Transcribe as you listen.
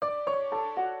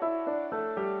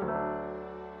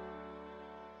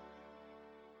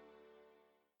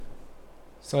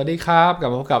สวัสดีครับกลับ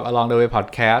มาพบกับ Along the Way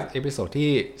Podcast เอพิโซด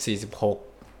ที่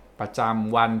46ประจ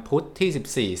ำวันพุธ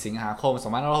ที่14สิงหาคม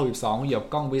2562คุณอยู่กับ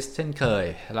ก้องวิสเช่นเคย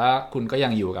และคุณก็ยั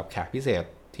งอยู่กับแขกพิเศษ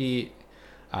ที่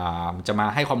จะมา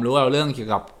ให้ความรู้เราเรื่องเกี่ยว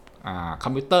กับคอ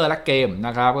มพิวเตอร์และเกมน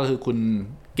ะครับก็คือคุณ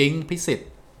กิ้งพิสิท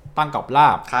ธิ์ตั้งกอบลา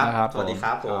บนะครับสวัสดีค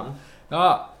รับผมก็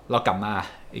เรากลับมา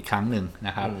อีกครั้งหนึ่งน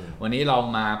ะครับวันนี้เรา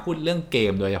มาพูดเรื่องเก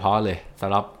มโดยเฉพาะเลยส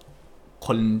ำหรับค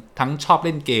นทั้งชอบเ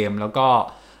ล่นเกมแล้วก็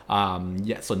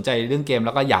สนใจเรื่องเกมแ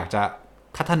ล้วก็อยากจะ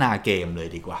พัฒนาเกมเลย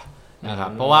ดีกว่านะครับ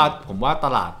เพราะว่าผมว่าต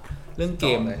ลาดเรื่องเก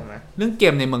ม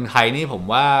ในเมืองไทยนี่ผม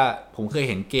ว่าผมเคย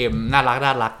เห็นเกมน่า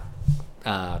รัก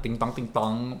ติงต้อ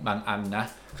งบางอันนะ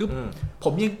คือ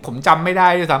ผมจำไม่ได้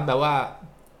ด้วยซ้ำแต่ว่า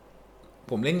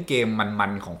ผมเล่นเกมมั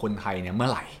นของคนไทยเนี่ยเมื่อ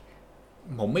ไหร่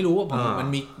ผมไม่รู้ว่ามัน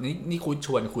มีนี่คุยช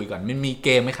วนคุยก่อนมันมีเก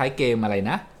มคล้ายเกมอะไร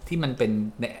นะที่มันเป็น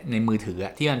ในมือถือ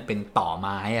ที่มันเป็นต่อไ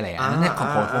ม้อะไรนั่นของ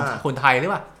คนไทยหรื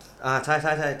อเปล่าใช่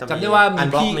จำได้ว่ามี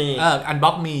พี่อันบล็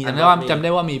อกมีจำได้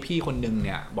ว่ามีพี่คนนึงเ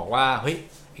นี่ยบอกว่าเฮ้ย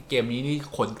เกมนี้นี่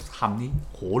คนทำนี่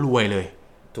โหรวยเลย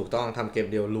ถูกต้องทำเกม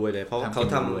เดียวรวยเลยเพราะเขา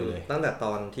ทำตั้งแต่ต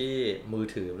อนที่มือ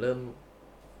ถือเริ่ม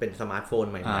เป็นสมาร์ทโฟน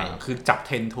ใหม่ๆคือจับเ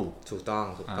ทรนถูกต้อง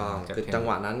คือจังห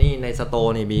วะนั้นนี่ในสโต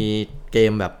ร์นี่มีเก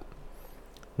มแบบ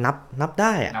นับไ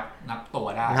ด้อะนับตัว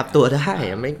ได้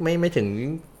ไม่ถึง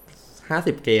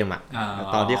50เกมอ่ะ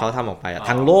ตอนที่เขาทำออกไป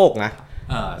ทั้งโลกนะ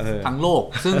ทั้งโลก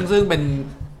ซึ่งเป็น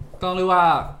ต้องเรียกว่า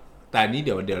แต่นี้เ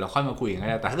ดี๋ยวเราค่อยมาคุยกัน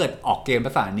ได้แต่ถ้าเกิดออกเกมภ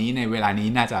าษานี้ในเวลานี้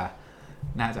น่า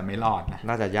จะไม่รอดนะ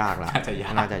น่าจะยากละน่าจะ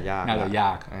ย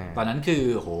ากตอนนั้นคือ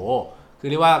โหคือ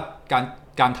เรียกว่า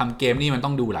การทำเกมนี่มันต้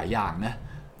องดูหลายอย่างนะ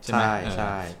ใช่ไหมใ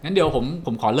ช่งั้นเดี๋ยวผ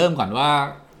มขอเริ่มก่อนว่า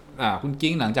คุณ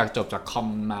กิ้งหลังจากจบจากคอม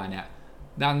มาเนี่ย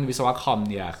ด้านวิศวะคอม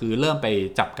เนี่ยคือเริ่มไป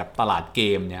จับกับตลาดเก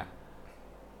มเนี่ย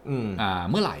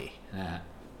เมื่อไหร่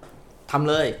ทำ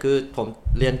เลยคือผม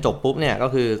เรียนจบปุ๊บเนี่ยก็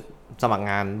คือสมัคร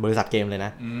งานบริษัทเกมเลยน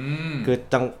ะคือ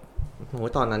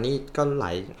ตอนนั้นนี่ก็หล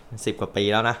าย10กว่าปี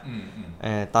แล้วนะ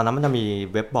ตอนนั้นมันจะมี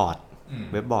เว็บบอร์ด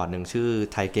หนึ่งชื่อ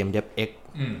ไทยเกมเดฟเอ็ก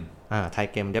ไทย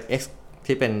เกมเดฟเอ็ก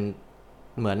ที่เป็น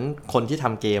เหมือนคนที่ท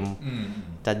ำเกม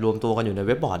จะรวมตัวกันอยู่ในเ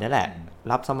ว็บบอร์ดนี่แหละ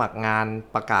รับสมัครงาน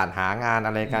ประกาศหางานอ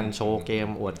ะไรกันโชว์เกม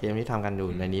อวดเกมที่ทำกันอยู่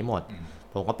ในนี้หมด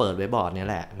ผมก็เปิดเว็บบอร์ดนี่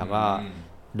แหละแล้วก็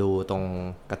ดูตรง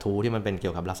กระทู้ที่มันเป็นเกี่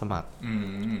ยวกับรับสมัคร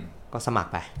ก็สมัคร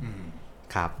ไป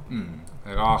ครับแ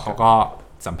ล้วก็เขาก็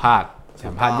สัมภาษณ์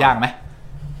ยากไหม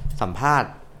สัมภาษณ์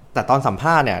แต่ตอนสัมภ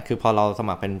าษณ์เนี่ยคือพอเราส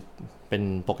มัครเป็น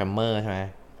โปรแกรมเมอร์ใช่ไหม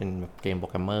เป็นเกมโปร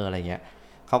แกรมเมอร์อะไรเงี้ย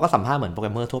เขาก็สัมภาษณ์เหมือนโปรแกร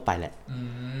มเมอร์ทั่วไปแหละ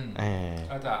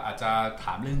ก็จะอาจจะถ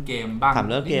ามเรื่องเกมบ้าง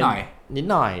นิดห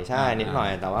น่อยใช่นิดหน่อย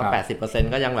แต่ว่า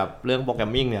 80% ก็ยังแบบเรื่องโปรแกร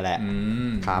มมิ่งเนี่ยแหละ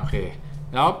ครับโอเค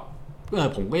แล้ว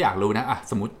ผมก็อยากรู้นะ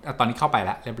สมมติตอนนี้เข้าไปแ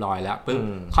ล้วเรียบร้อยแล้วปึ๊บ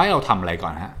เขาให้เราทำอะไรก่อ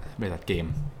นฮะบริษัทเกม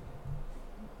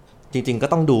จริงๆก็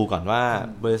ต้องดูก่อนว่า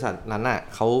บริษัทนั้นน่ะ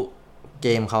เก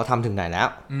มเขาทำถึงไหนแล้ว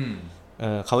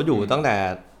เขาอยู่ตั้งแต่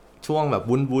ช่วงแบบ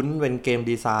วุ้นเป็นเกม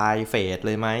ดีไซน์เฟสเ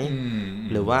ลยไหม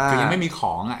หรือว่าคือยังไม่มีข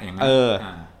องอย่างนั้น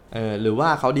หรือว่า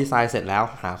เขาดีไซน์เสร็จแล้ว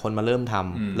หาคนมาเริ่มท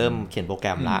ำเริ่มเขียนโปรแกร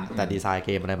มละแต่ดีไซน์เก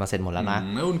มอะไรมาเสร็จหมดแล้วนะ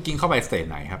แล้วคุณกิ้งเข้าไปสเตจ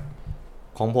ไหนครับ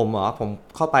ของผมเหรอผม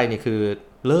เข้าไปนี่คือ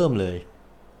เริ่มเลย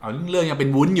เรื่องยังเป็น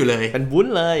วุ้นอยู่เลยเป็นวุ้น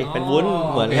เลยเป็นวุ้น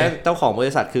เหมือนแค่เจ้าของบ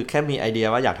ริษัทคือแค่มีไอเดีย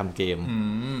ว่าอยากทำเกม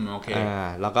โอเค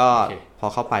แล้วก็พอ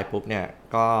เข้าไปปุ๊บเนี่ย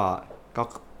ก็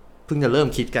เพิ่งจะเริ่ม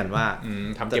คิดกันว่า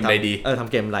ทำเกมอะไรดีท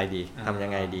ำเกมอะไรดีทำยั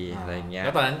งไงดีอะไรอย่างเงี้ยแ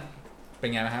ล้วตอนนั้นเป็น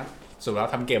ไงนะครับสุดแล้ว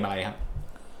ทำเกมอะไรครับ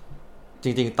จ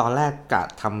ริงๆตอนแรกกะ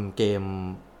ทำเกม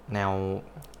แ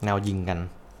นวยิงกัน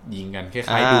ค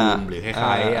ล้ายๆดูมหรือค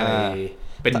ล้ายๆอะไร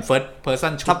เป็น first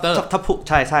person shooter ถ้าพูด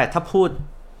ใช่ถ้า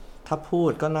พู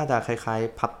ดก็น่าจะคล้าย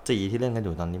ๆ PUBG ที่เล่นกันอ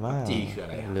ยู่ตอนนี้มาก PUBG คืออะ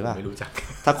ไรหรือว่าไม่รู้จัก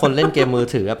ถ้าคนเล่นเกมมือ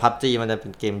ถือ PUBG มันจะเป็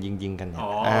นเกมยิงกันเนี่ย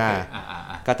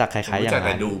ก็จะคล้ายๆอย่าง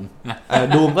นั้น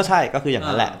ดูมก็ใช่ก็คืออย่าง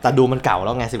นั้นแหละแต่ดูมมันเก่าแ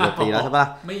ล้วไง10 กว่าปีแล้วใช่ปะ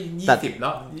ไม่20แล้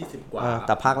ว20กว่าแ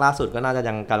ต่ภาคล่าสุดก็น่าจะ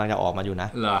ยังกำลังจะออกมาอยู่นะ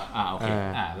เหรอโอเค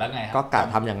แล้วไงก็กะ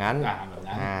ทำอย่างนั้น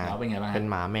แล้วเป็นไงบ้างเป็น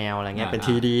หมาแมวอะไรเงี้ยเป็น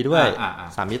 3D ด้วย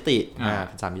3มิติ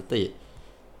3มิติ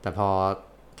แต่พอ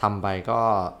ทำไปก็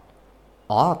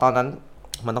ตอนนั้น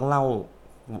มันต้องเล่า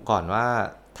ก่อนว่า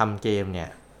ทำเกมเนี่ย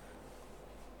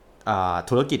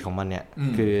ธุรกิจของมันเนี่ย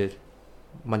คือ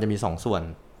มันจะมี2ส่วน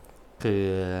คือ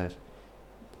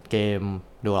เกม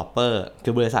developer คื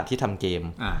อบริษัทที่ทำเกม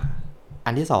อั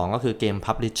นที่2ก็คือเกม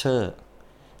publisher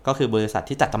ก็คือบริษัท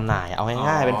ที่จัดจำหน่ายเอา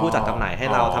ง่ายๆเป็นผู้จัดจำหน่ายให้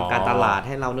เราทำการตลาดใ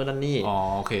ห้เรานู่นนั่นนี่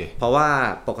โอเคเพราะว่า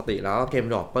ปกติแล้วเกม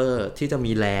developer ที่จะ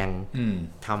มีแรง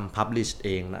ทำ publish เอ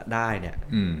งได้เนี่ย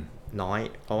น้อย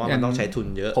เพราะว่ามันต้องใช้ทุน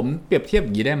เยอะผมเปรียบเทียบอ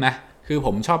ย่างนี้ได้ไหมคือผ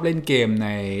มชอบเล่นเกมใน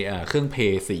เครื่อง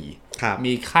PS4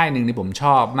 มีค่ายหนึ่งที่ผมช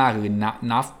อบมากคือ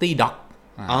Nasty Dog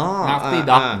Naughty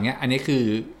Dog อย่างเงี้ยอันนี้คือ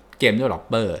เกม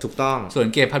developer ถูกต้องส่วน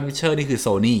เกม publisher นี่คือ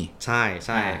Sony ใช่ใ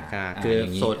ช่คือ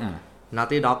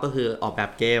Naughty Dog ก็คือออกแบ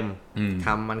บเกมท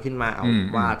ำมันขึ้นมาเอา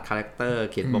วาดคาแรคเตอร์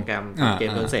เขียนโปรแกรมทำเก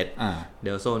มจนเสร็จเ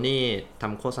ดี๋ยว Sony ท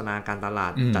ำโฆษณาการตลา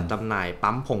ดจัดจำหน่าย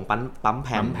ปั๊มแ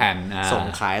ผ่นส่ง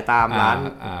ขายตามร้าน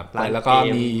แล้วก็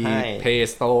มี Play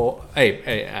Store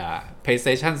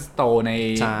PlayStation Store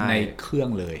ในเครื่อง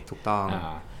เลยถูกต้อง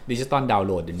ดิจิตอลดาวน์โ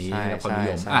หลดเดี๋ยวนี้ความนิ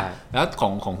ยมแล้วข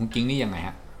องคุณกิ้งนี่ยังไงฮ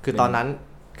ะคือตอนนั้น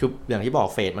คืออย่างที่บอก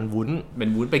เฟสมันวุ้น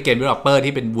ไปเกม developer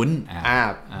ที่เป็นวุ้น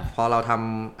พอเราท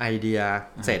ำไอเดีย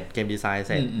เสร็จเกมดีไซน์เ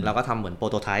สร็จเราก็ทำเหมือนโปร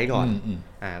โตไทป์ก่อน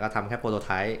ก็ทำแค่โปรโตไ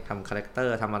ทป์ทำคาแรคเตอ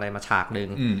ร์ทำอะไรมาฉากนึง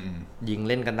ยิง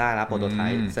เล่นกันได้แล้วโปรโตไท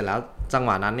ป์เสร็จแล้วจังห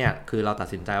วะนั้นเนี่ยคือเราตัด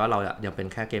สินใจว่าเรายังเป็น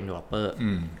แค่เกม developer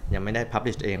ยังไม่ได้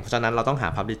publish เองเพราะฉะนั้นเราต้องหา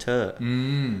publisher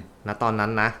ณตอนนั้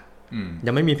นนะ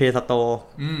ยังไม่มี Play Store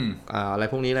อะไร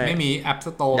พวกนี้เลยไม่มี App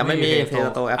Store ยังไม่มี Play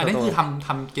Store อันนี้คือท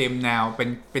ำเกมแนวเ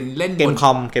ป็นเล่นเกมค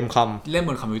อมเล่น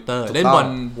บนคอมพิวเตอร์เล่น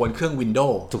บนเครื่อง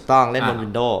Windows ถูกต้องเล่นบน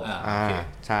Windows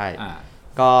ใช่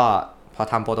ก็พอ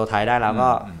ทำโปรโตไทป์ได้แล้วก็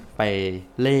ไป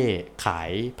เล่ขาย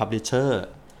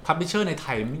Publisher ในไท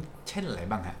ยเช่นอะไร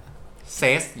บ้างฮะเซ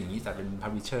สอย่างนี้จะเป็น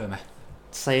Publisher ไหม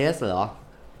เซสเหรอ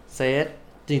เซส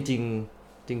จ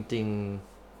ริง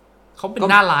เขาเป็น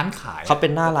หน้าร้านขายเขาเป็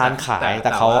นหน้าร้านขายแ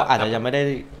ต่เขาอาจจะยังไม่ได้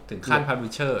ถึงขั้น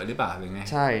publisher หรือเปล่าหรือไง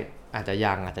ใช่อาจจะ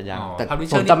ยังแต่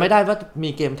ผมจำไม่ได้ว่ามี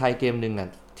เกมไทยเกมนึงอ่ะ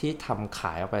ที่ทำข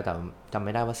ายออกไปแต่จำไ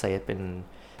ม่ได้ว่าเซสเป็น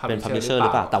publisher หรื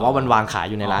อเปล่าแต่ว่ามันวางขาย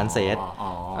อยู่ในร้านเซส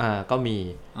ก็มี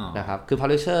นะครับคือ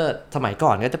publisher สมัยก่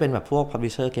อนก็จะเป็นแบบพวก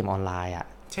publisher เกมออนไลน์อ่ะ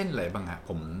เช่นอะไรบ้างฮะผ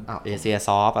มAsia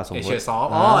Soft สมมุติ Asia Soft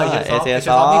Asia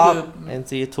Soft นี่คือ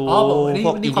NC2 พ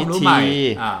วก EDT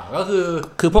ก็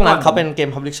คือพวกนั้นเขาเป็นเกม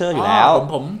publisher อยู่แล้ว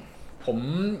ผม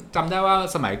จำได้ว่า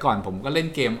สมัยก่อนผมก็เล่น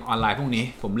เกมออนไลน์พวกนี้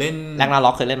ผมเล่นแร็กนาร็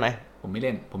อกเคยเล่นไหมผมไม่เ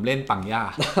ล่นผมเล่นปังย่า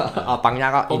ปังย่า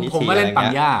ก็ผมก็เล่นปัง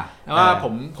ย่าแต่ว่า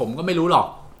ผมก็ไม่รู้หร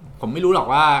อก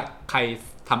ว่าใคร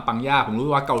ทำปังย่าผมรู้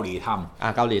ว่าเกาหลีท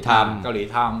ำเกาหลี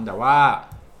ทำแต่ว่า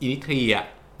EDTอ่ะ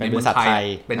ในเมืองไทย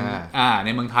เป็นใน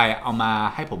เมืองไทยเอามา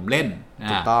ให้ผมเล่น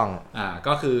ถูกต้อง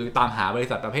ก็คือตามหาบริ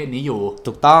ษัทประเภทนี้อยู่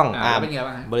ถูกต้องเป็นไง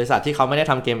บ้างบริษัทที่เขาไม่ได้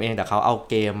ทำเกมเองแต่เขาเอา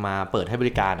เกมมาเปิดให้บ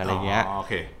ริการอะไรเงี้ยโอ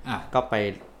เคก็ไป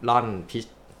ล่อนพิช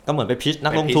ก็เหมือนไปพิช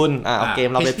นักลงทุนเอาเกม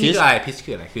เราไปพิชพิช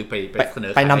คืออะไรคือ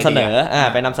ไปนำเสนอ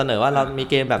ไปนำเสนอว่าเรามี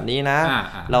เกมแบบนี้นะ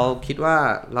เราคิดว่า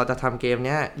เราจะทำเกมเ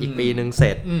นี้ยอีกปีนึงเส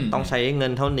ร็จต้องใช้เงิ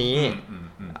นเท่านี้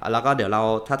แล้วก็เดี๋ยวเรา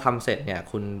ถ้าทำเสร็จเนี่ย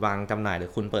คุณวางจำหน่ายหรื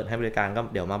อคุณเปิดให้บริการก็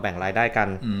เดี๋ยวมาแบ่งรายได้กัน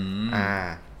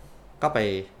ก็ไป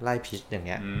ไล่พิชอย่างเ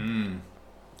งี้ย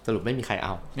สรุปไม่มีใครเอ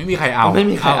าอย่าง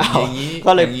นี้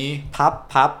ก็เลย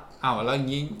พับแล้วอย่า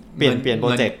งนี้เปลี่ยนโปร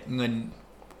เจกต์เงิน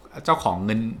เจ้าของเ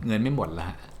งินไม่หมดละ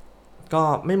ก็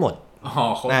ไม่หมด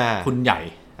คุณใหญ่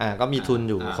ก็มีทุน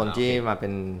อยู่คนที่มาเป็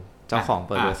นเจ้าของเ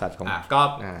ปิดบริษัทของก็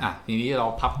ทีนี้เรา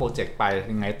พับโปรเจกต์ไป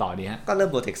ยังไงต่อดีฮะก็เริ่ม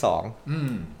โปรเจกต์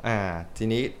2ที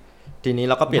นี้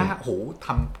เราก็เปลี่ยนโหท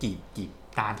ำกี่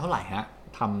การเท่าไหร่ฮะ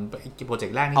ทำกี่โปรเจก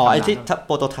ต์แรกนี่ไอ้ที่โ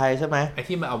ปรโตไทป์ใช่ไหมไอ้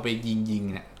ที่มันเอาไปยิง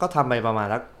เนี่ยก็ทำไปประมาณ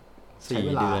สัก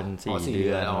4 เดือน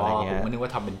อะไรเงี้ยผมนึกว่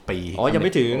าทำเป็นปียังไ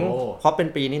ม่ถึงเพราะเป็น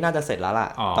ปีนี้น่าจะเสร็จแล้วล่ะ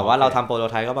แต่ว่าเราทำโปรโต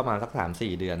ไทป์ก็ประมาณสัก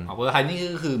 3-4 เดือนโปรโตไทป์นี่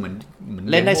ก็คือเหมือน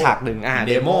เล่นได้ฉากหนึ่งเ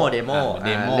ดโม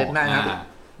เล่นได้นะ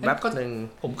แบบก็นึง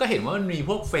ผมก็เห็นว่ามันมี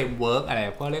พวกเฟรมเวิร์กอะไร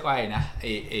พวกเรียกว่าอะไรนะ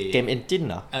เกมเอนจิน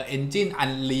เหรอเอนจินอั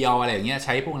นเรียลอะไรอย่างเงี้ยใ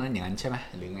ช้พวกนั้นอย่างนั้นใช่ไหม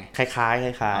หรือไงคล้าย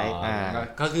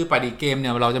ก็คือปฏิเกมเนี่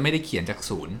ยเราจะไม่ได้เขียนจาก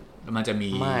ศูนย์มันจะมี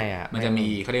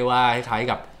เขาเรียกว่าคล้าย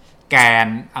กับแกน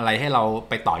อะไรให้เรา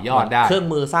ไปต่อยอดได้เครื่อง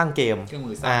มือสร้างเกม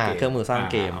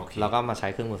แล้วก็มาใช้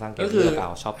เครื่องมือสร้างเกมก็คือ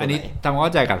อันนี้ทำความเข้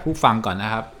าใจกับผู้ฟังก่อนน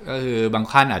ะครับก็คือบาง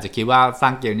ท่านอาจจะคิดว่าสร้า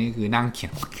งเกมนี่คือนั่งเขีย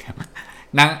นโปรแกรม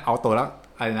นั่งเอาตัวแล้ว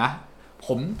อะไรนะผ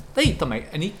มสมัย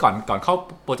อันนี้ก่อนเข้า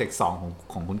โปรเจกต์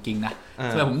2ของคุณกิ้งนะ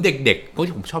สมัยผมเด็กๆเพราะ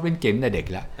ผมชอบเล่นเกมแต่เด็ก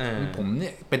แล้วผมเนี่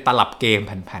ยเป็นตลับเกมแ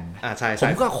ผ่นๆผ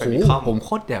มก็ผมโค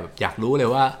ตรแบบอยากรู้เลย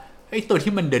ว่าไอ้ตัว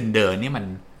ที่มันเดินนี่มัน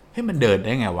ให้มันเดินไ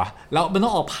ด้ไงวะแล้วมันต้อ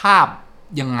งเอาภาพ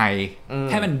ยังไง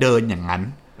ให้มันเดินอย่างนั้น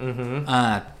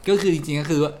ก็คือจริงๆก็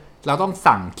คือเราต้อง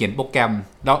สั่งเขียนโปรแกรม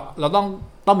เรา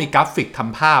ต้องมีกราฟิกท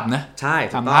ำภาพนะใช่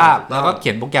ทำภาพแล้วก็เขี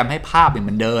ยนโปรแกรมให้ภาพเนี่ย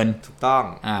มันเดินถูกต้อง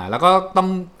แล้วก็ต้อง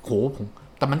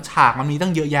แต่มันฉากมันมีตั้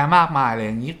งเยอะแยะมากมายเลย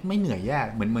อย่างนี้ไม่เหนื่อยแย่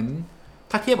เหมือน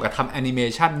ถ้าเทียบกับทำแอนิเม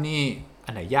ชันนี่อั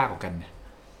นไหนยากกว่ากันเนี่ย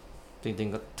จริง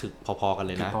ๆก็ถึกพอๆกันเ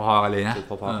ลยนะพอๆกันเลยนะถึก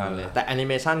พอๆกันเลยแต่แอนิเ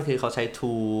มชันคือเขาใช้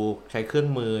ใช้เครื่อง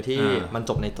มือที่มัน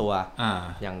จบในตัว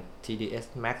อย่าง TDS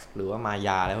Max หรือว่ามาย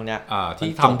าอะไรพวกเนี้ยที่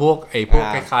ทำพวก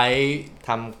คล้ายๆท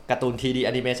ำการ์ตูน 3D แ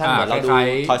อนิเมชันเหมือนเราดู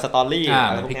Toy Story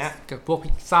อะไรพวกเนี้ยพวกพิ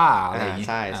ซซ่าอะไรอย่างงี้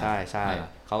ใช่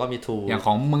เขาก็มีทูอย่างข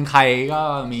องเมืองไทยก็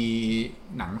มี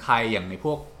หนังไทยอย่างในพ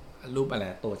วก รูปอะไร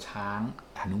ตัวช้าง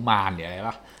หนุมานหรืออะไร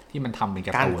ป่ะที่มันทำเป็นก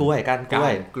าร์ตูนก้านก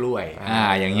ล้วย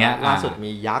อย่างเงี้ยล่าสุด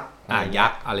มียักษ์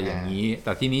อะไรอย่างนี้แ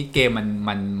ต่ที่นี้เกมมั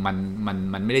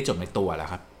นไม่ได้จบในตัวแหล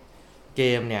ะครับเก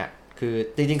มเนี่ยคือ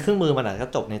จริงๆเครื่องมือมันอาจจะ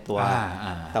จบในตัว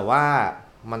แต่ว่า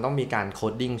มันต้องมีการโค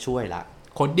ดดิ้งช่วยละ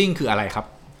โคดดิ้งคืออะไรครับ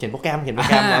เขียนโปรแกรม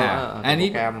อันนี้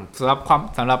สำห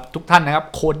รับทุกท่านนะครับ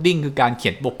โคดดิ้งคือการเขี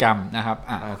ยนโปรแกรมนะครับ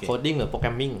โคดดิ้งหรือโปรแกร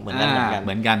มมิ่งเหมือนกัน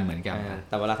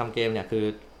แต่เวลาทำเกมเนี่ยคือ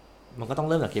มันก็ต้อง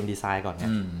เริ่มจากเกมดีไซน์ก่อนเนี่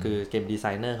ยคือเกมดีไซ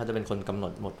เนอร์เขาจะเป็นคนกำหน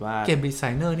ดหมดว่าเกมดีไซ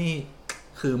เนอร์นี่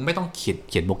คือไม่ต้องเ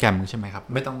ขียนโปรแกรมใช่ไหมครับ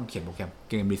ไม่ต้องเขียนโปรแกรม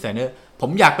เกมดีไซเนอร์ผม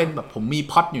อยากเป็นแบบผมมี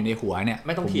พล็อตอยู่ในหัวเนี่ยไ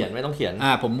ม่ต้องเขียน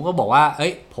ผมก็บอกว่า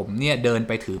ผมเนี่ยเดินไ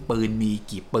ปถือปืนมี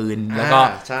กี่ปืนแล้ว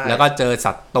ก็เจอ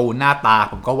ศัตรูหน้าตา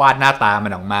ผมก็วาดหน้าตามั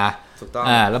นออกมา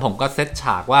แล้วผมก็เซตฉ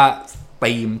ากว่า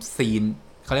ธีมซีน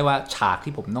เขาเรียกว่าฉาก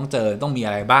ที่ผมต้องเจอต้องมีอ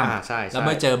ะไรบ้างแล้วเ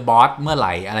มื่อเจอบอสเมื่อไห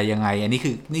ร่อะไรยังไงอันนี้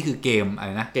คือเกมอะไร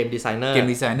นะเกมดีไซเนอร์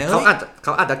เข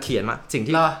าอาจจะเขียนมาสิ่ง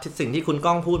ที่คุณ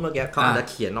ก้องพูดเมื่อกี้เขาอาจจะ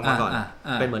เขียนออกมาก่อน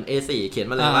เป็นเหมือน A4 เขียน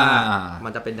มาเลยว่ามั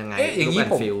นจะเป็นยังไงอย่างนี้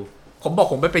ผมบอก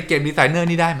ผมไปเป็นเกมดีไซเนอร์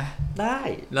นี่ได้ไหมได้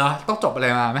เหรอต้องจบอะไร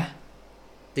มาไหม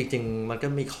จริงๆมันก็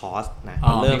มีคอร์สนะ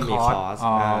เริ่มมีคอร์ส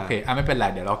โอเคไม่เป็นไร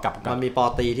เดี๋ยวเรากลับมันมีปอ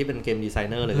ตีที่เป็นเกมดีไซ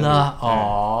เนอร์เลย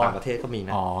ต่างประเทศก็มีน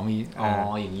ะมี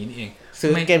อย่างนี้นี่เองซึ่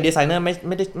งเกมดีไซเนอร์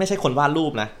ไม่ใช่คนวาดรู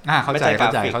ปนะเข้าใจ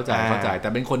แต่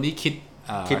เป็นคนที่คิด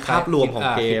ภาพรวมของ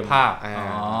เกมภาพ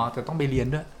จะต้องไปเรียน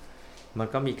ด้วยมัน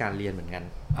ก็มีการเรียนเหมือนกัน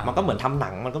มันก็เหมือนทำหนั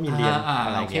งมันก็มีเรียนอ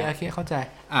ะไรเงี้ยโอเคเข้าใจ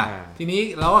ทีนี้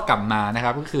เราก็กลับมานะค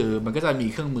รับก็คือมันก็จะมี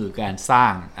เครื่องมือการสร้า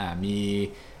งมี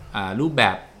รูปแบ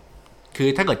บคือ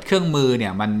ถ้าเกิดเครื่องมือเนี่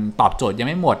ยมันตอบโจทย์ยัง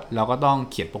ไม่หมดเราก็ต้อง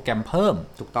เขียนโปรแกรมเพิ่ม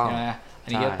ถูกต้องอัน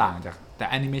นี้ก็ต่างจากแต่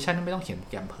แอนิเมชันไม่ต้องเขียนโปร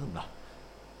แกรมเพิ่มหรอ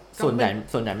ส่วนให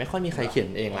ญ่ไม่ค่อยมีใครเขียน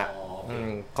เองละ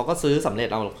เขาก็ซื้อสำเร็จ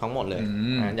เอาทั้งหมดเลย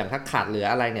อย่างถ้าขาดเหลือ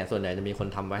อะไรเนี่ยส่วนใหญ่จะมีคน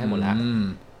ทำไว้ให้หมดแล้ว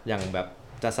อย่างแบบ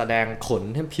จะแสดงขน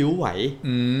ให้ผิวไหว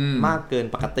มากเกิน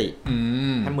ปกติ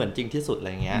ให้เหมือนจริงที่สุดอะไร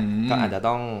เงี้ยก็อาจจะ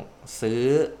ต้อง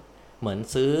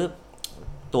ซื้อ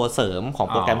ตัวเสริมของ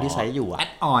โปรแกรมที่ใช้อยู่แอ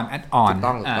ดออนถูก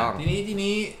ต้องที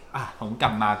นี้ผมกลั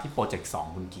บมาที่โปรเจกต์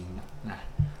2คุณกิ้งนะ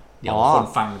เดี๋ยวคน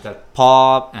ฟังจะพอ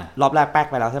รอบแรกแป๊ก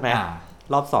ไปแล้วใช่ไหม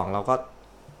รอบ2เราก็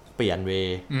เปลี่ยน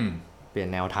เปลี่ยน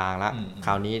แนวทางแล้วคร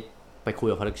าวนี้ไปคุย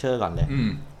กับ publisher ก่อนเลย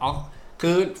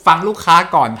คือฟังลูกค้า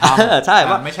ก่อนทำใช่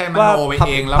ว่าไม่ใช่มโนไปเ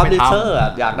องแล้วไปท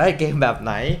ำอยากได้เกมแบบไ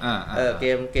หนเ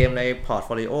กมในพอร์ตโฟ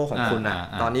ลิโอของคุณ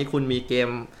ตอนนี้คุณมีเกม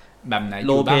แบบไหนโ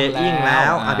ลเพย์ยิ่งแล้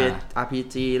ว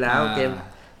RPG แล้วเกม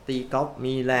ตีกอล์ฟ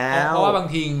มีแล้วเพราะว่าบาง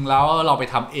ทีแล้วเราไป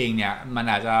ทำเองเนี่ยมัน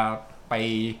อาจ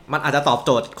จะตอบโ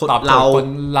จทย์เรา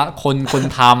คน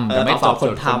ทำแต่ไม่ตอบโจ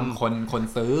ทย์คน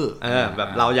ซื้อแบบ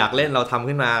เราอยากเล่นเราทำ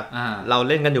ขึ้นมาเรา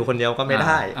เล่นกันอยู่คนเดียวก็ไม่ไ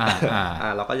ด้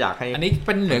เราก็อยากให้อันนี้เ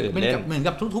ป็นเหมือน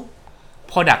กับทุก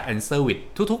ๆ product and service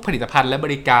ทุกๆผลิตภัณฑ์และบ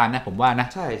ริการนะผมว่านะ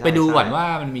ไปดูก่อนว่า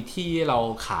มันมีที่เรา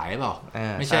ขายเปล่า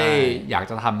ไม่ใช่อยาก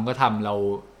จะทำก็ทำเรา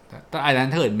แต่อันนั้น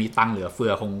ถ้าเกิดมีตังค์เหลือเฟื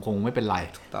อคงไม่เป็นไร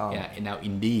แนวอิ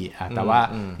นดี้แต่ว่า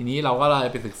ทีนี้เราก็เลย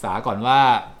ไปศึกษาก่อนว่า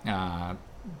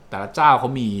แต่ละเจ้าเข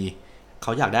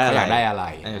าอยากได้อะไร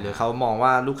หรือเขามองว่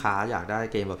าลูกค้าอยากได้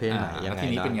เกมประเภทไหนยังไงที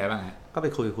นี้เป็นไงบ้างก็ไป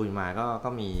คุยมาก็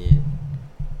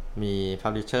มี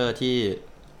publisher ที่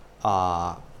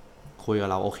คุยกับ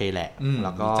เราโอเคแหละแ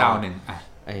ล้วก็เจ้าหนึ่ง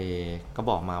ก็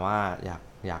บอกมาว่า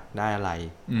อยากได้อะไร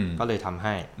ก็เลยทำใ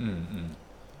ห้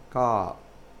ก็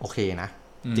โอเคนะ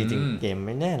จริงๆเกมไ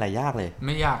ม่แน่อะไรยากเลยไ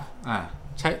ม่ยาก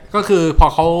ใช่ก็คือพอ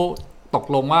เขาตก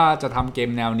ลงว่าจะทำเกม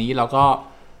แนวนี้เรา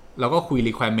ก็คุย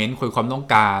requirement คุยความต้อง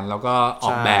การแล้วก็อ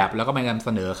อกแบบแล้วก็ไปนำเส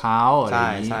นอเขาอะไรอย่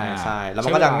างนี้ใช่แล้วมั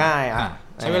นก็จะง่าย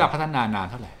ใช้เวลาพัฒนานาน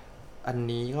เท่าไหร่อัน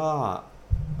นี้ก็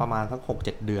ประมาณสัก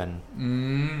 6-7 เดือน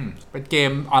เป็นเก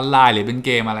มออนไลน์หรือเป็นเ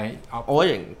กมอะไรโอ้ย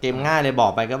เกมง่ายเลยบอ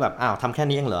กไปก็แบบทำแค่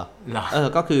นี้เองเหรอ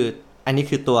ก็คืออันนี้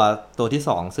คือตัวที่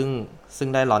2ซึ่ง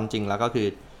ได้ร้อนจริงแล้วก็คือ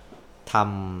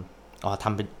ท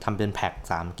ำเป็นแพ็ค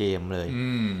3เกมเลย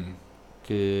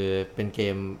คือเป็นเก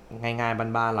มง่าย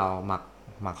ๆบ้านๆเราห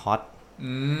มักฮอต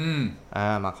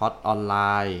หมักฮอตออนไล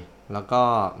น์แล้วก็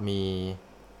มี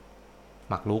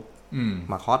หมักลุก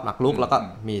หมักฮอตหมักลุกแล้วก็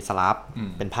มีสลับ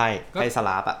เป็นไพ่ส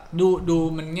ลับดู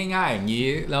มันง่ายๆอย่างนี้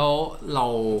แล้วเรา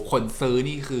คนซื้อ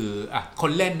นี่คือค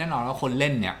นเล่นแน่นอนแล้วคนเล่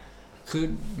นเนี่ยคือ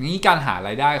นี้การหาร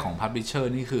ายได้ของ Publisher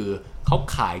นี่คือเขา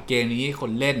ขายเกมนี้ให้ค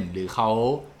นเล่นหรือเขา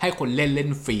ให้คนเล่น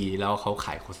ฟรีแล้วเขาข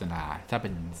ายโฆษณาถ้าเป็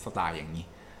นสไตล์อย่างนี้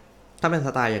ถ้าเป็นส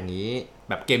ไตล์อย่างนี้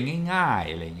แบบเกมง่าย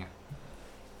ๆอะไรเงี้ย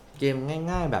เกม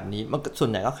ง่ายๆแบบนี้มันส่วน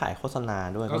ใหญ่ก็ขายโฆษณา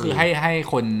ด้วยก็คือให้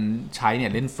คนใช้เนี่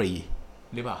ยเล่นฟรี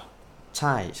หรือเปล่าใ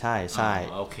ช่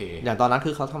โอเคอย่างตอนนั้น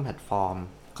คือเขาทำแพลตฟอร์ม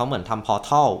เข เขาเหมือนทำพอร์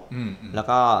ทัลแล้ว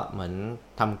ก็เหมือน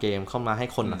ทำเกมเข้ามาให้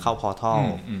คนเข้าพอร์ทัล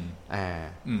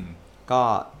ก็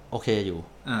โอเคอยู่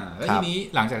แล้วทีนี้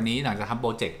หลังจากทำโปร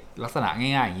เจกต์ลักษณะง่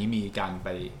ายๆอย่างนี้มีการไป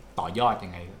ต่อยอดยั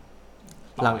งไง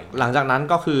หลังจากนั้น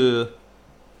ก็คือ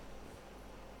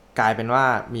กลายเป็นว่า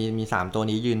มี3ตัว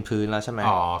นี้ยืนพื้นแล้วใช่ไหม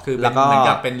คือแล้วก็มัน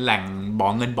ก็เป็นแหล่งบ่อ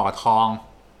เงินบ่อทอง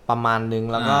ประมาณนึง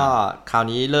แล้วก็คราว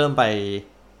นี้เริ่มไป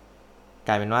ก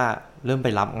ลายเป็นว่าเริ่มไป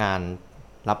รับงาน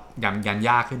รับยันย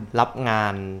ากขึ้นรับง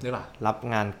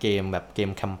านเกมแบบเกม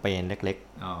แคมเปญเล็ก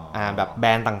ๆแบบแบร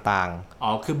นด์ต่าง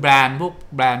ๆคือแบรนด์พวก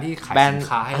แบรนด์ที่ขายสิน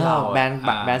ค้าให้เราแบรน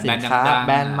ด์สินค้าแ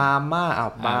บรนด์มา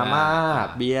ม่า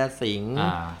เบียร์สิงห์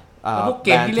พวกเก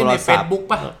มที่เล่นใน Facebook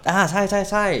ป่ะใ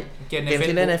ช่เกม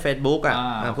ที่เล่นใน Facebook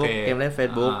พวกเกมเล่น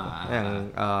Facebook อย่าง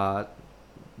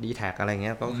D-Tag อะไรเ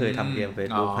งี้ยก็เคยทำเกม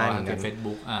Facebook ให้เหมือนกัน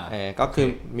Facebook ก็คือ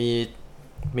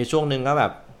มีช่วงนึงก็แบ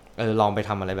บลองไป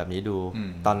ทำอะไรแบบนี้ดู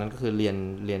ตอนนั้นก็คือเรี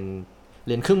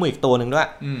ยนเครื่องมืออีกตัวนึงด้วย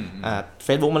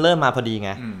Facebook มันเริ่มมาพอดีไ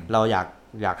งเราอ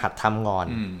ยากหัดทำก่อน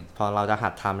พอเราจะหั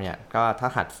ดทำเนี่ยก็ถ้า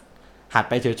หัด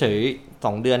ไปเฉยๆ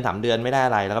2 เดือน 3 เดือนไม่ได้อ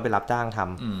ะไรแล้วก็ไปรับจ้างท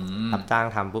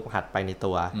ำปุ๊บหัดไปใน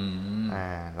ตัว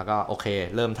แล้วก็โอเค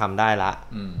เริ่มทำได้ละ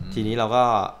ทีนี้เราก็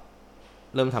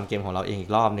เริ่มทำเกมของเราเองอี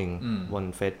กรอบนึงบน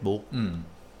Facebook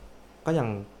ก็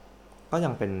ยั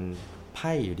งเป็นไ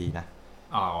พ่อยู่ดีนะ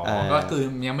ก็คือ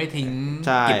ยังไม่ทิ้ง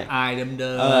เก็บอายเ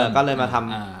ดิมๆก็เลยมาท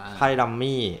ำไพ่ดัม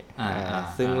มี่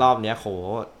ซึ่งรอบนี้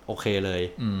โอเคเลย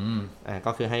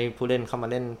ก็คือให้ผู้เล่นเข้ามา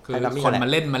เล่นไพ่ดัมมี่คนมา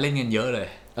เล่นกันเยอะเลย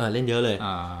เล่นเยอะเลย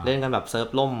เล่นกันแบบเซิร์ฟ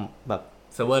ล่มแบบ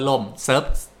เซิร์ฟเวอร์ล่มเซิร์ฟ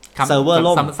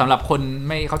ล่มสำหรับคน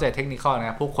ไม่เข้าใจเทคนิคนะค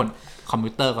รับพวกคนคอมพิ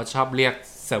วเตอร์เขาชอบเรียก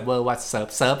เซิร์ฟเวอร์ว่าเซิ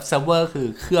ร์ฟเวอร์คือ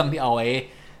เครื่องที่เอาไว้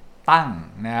ตั้ง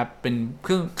นะครับเป็นเค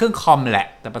รื่องคอมแหละ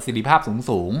แต่ประสิทธิภาพ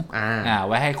สูง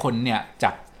ไว้ให้คนเนี่ยจ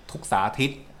ากทุกสารทิ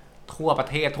ศทั่วประ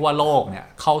เทศทั่วโลกเนี่ย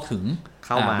เข้าถึง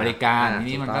บริการที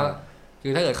นี้มันก็คื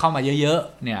อถ้าเกิดเข้ามาเยอะ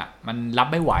ๆเนี่ยมันรับ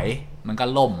ไม่ไหวมันก็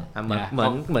ล่มเห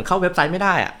มือนเข้าเว็บไซต์ไม่ไ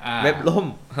ด้เว็บล่ม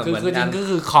คือจริงก็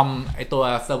คือคอมไอตัว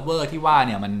เซิร์ฟเวอร์ที่ว่าเ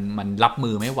นี่ยมันรับ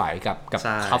มือไม่ไหวกับ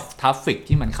ทราฟฟิก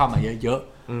ที่มันเข้ามาเยอะ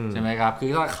ๆใช่ไหมครับคือ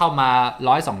ถ้าเข้ามา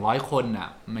 100-200 คนอ่ะ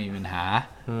ไม่มีปัญหา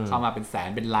เข้ามาเป็นแสน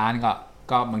เป็นล้าน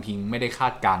ก็บางทีไม่ได้คา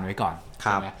ดการไว้ก่อนใ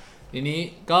ช่ไหมทีนี้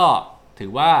ก็ถื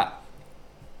อว่า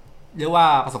เรียกว่า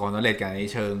ประสบความสำเร็จกันใน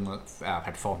เชิงแพ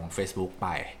ลตฟอร์มของ Facebook ไป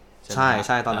ใ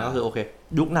ช่ตอนนั้นก็คือโอเค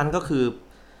ยุคนั้นก็คือ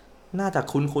น่าจะ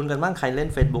คุ้นกันบ้างใครเล่น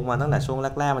Facebook มาตั้งแต่ช่วง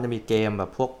แรกๆมันจะมีเกมแบ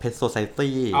บพวก Pet Society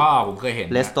ผมเคยเห็น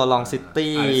Restaurant City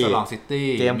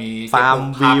เกม มี Farm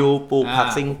View ปลูกผัก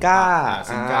ซิงก้า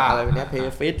อะไรแบบนี้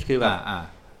Payfish คือแบบ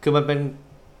คือมันเป็น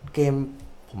เกม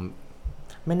ผม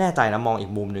ไม่แน่ใจนะมองอี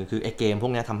กมุมหนึ่งคือไอเกมพว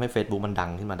กนี้ทำให้ Facebook มันดั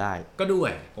งขึ้นมาได้ก็ด้ว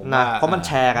ยนะเพราะมันแ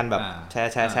ชร์กันแบบแช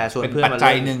ร์ชวนเพื่อนมาเ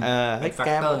ล่นให้แก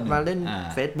มาเล่น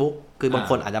Facebook คือบาง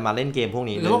คนอาจจะมาเล่นเกมพวก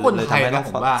นี้เลยคนไทยนะผ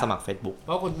มว่าสมัคร Facebook เพ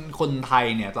ราะคนไทย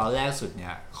เนี่ยตอนแรกสุดเนี่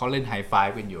ยเขาเล่นไฮไฟ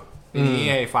ว์กันอยู่ทีนี้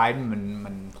ไฮไฟว์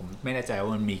มันผมไม่แน่ใจว่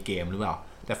ามันมีเกมหรือเปล่า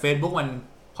แต่ Facebook มัน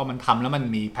พอมันทำแล้วมัน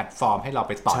มีแพลตฟอร์มให้เราไ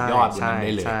ปต่อยอดบนนั้นไ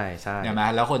ด้เลยใช่ไหม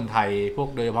แล้วคนไทยพวก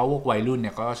โดยเฉพาะพวกวัยรุ่นเ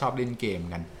นี่ยก็ชอบเล่นเกม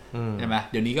กันใช่ไหม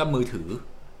เดี๋ยวนี้ก็มือถือ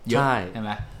เยอะใช่ไห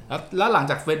มแล้วหลัง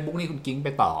จาก Facebook นี่คุณกิ้งไป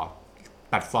ต่อ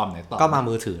แพลตฟอร์มไหนต่อก็มา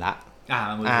มือถือละ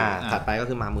ถัดไปก็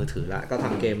คือมามือถือละก็ท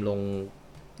ำเกมลง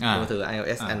มือถือ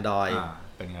iOS Android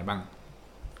เป็นไงบ้าง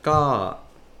ก็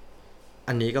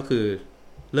อันนี้ก็คือ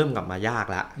เริ่มกลับมายาก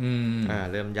ละ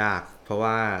เริ่มยากเพราะ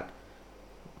ว่า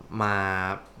ม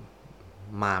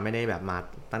าไม่ได้แบบมา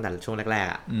ตั้งแต่ช่วงแรก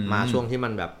ๆมาช่วงที่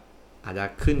มันแบบอาจจะ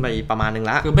ขึ้นไปประมาณนึง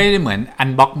ละคือไม่ได้เหมือน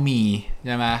Unbox Me ใ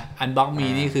ช่ไหม Unbox Me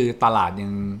นี่คือตลาดยั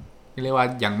งเรียกว่า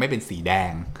ยังไม่เป็นสีแด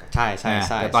งใช่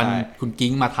แต่ตอนคุณกิ้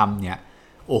งมาทำเนี่ย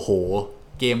โอ้โห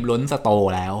เกมล้นสโต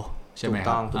ร์แล้วใช่ไหมค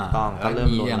รับถูกต้องก็เริ่ม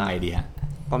ล้นยังไงดีฮะ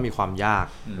ก็มีความยาก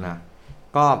นะ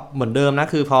ก็เหมือนเดิมนะ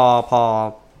คือพอ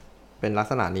เป็นลัก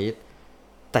ษณะนี้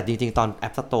แต่จริงๆตอน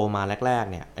App Store มาแรกๆ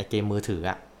เนี่ยไอเกมมือถือ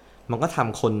อ่ะมันก็ท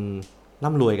ำคน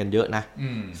ร่ำรวยกันเยอะนะ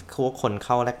คือว่าคนเ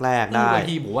ข้าแรกๆได้บาง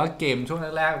ทีผมว่าเกมช่วง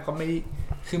แรกๆก็ไม่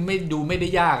คือไม่ได้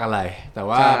ยากอะไรแต่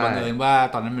ว่าบังเอิญว่า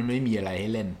ตอนนั้นมันไม่มีอะไรให้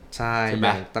เล่นใช่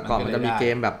แต่ก่อนมันจะมีเก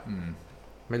มแบบ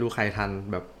ไม่รู้ใครทัน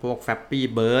แบบพวก Flappy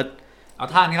Bird เอา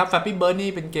ท่านี้ครับ Flappy Bird นี่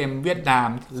เป็นเกมเวียดนาม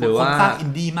หรือว่าสร้างอิ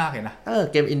นดี้มากเลยนะ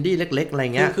เกมอินดี้เล็กๆอะไร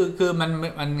เงี้ยคือมั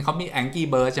นเขามี Angry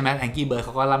Bird ใช่ไหม Angry Bird เข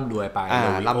าก็ร่ำรวยไป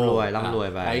ร่ำรวย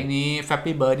ไปไอ้นี้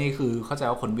Flappy Bird นี่คือเข้าใจ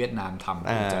ว่าคนเวียดนามท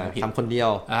ำทำคนเดีย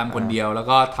วแล้ว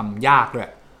ก็ทำยากด้วย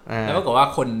แล้วก็บอกว่า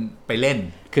คนไปเล่น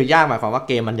คือยากหมายความว่า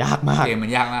เกมมันยากมาก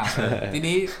ที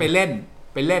นี้ไปเ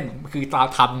ล่นคือตอน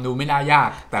ทำดูไม่น่ายาก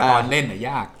แต่ตอนเล่นน่ะย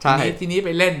ากทีนี้ไป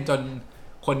เล่นจน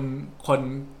คน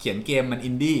เขียนเกมมัน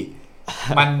อินดี้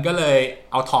มันก็เลย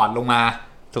เอาถอดลงมา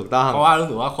ถูกต้องเพราะว่ารู้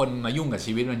สึกว่าคนมายุ่งกับ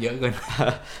ชีวิตมันเยอะเกิน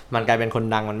มันกลายเป็นคน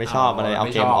ดังมันไม่ชอบมันเลยเอา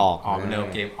เกมออกมันเลยเอา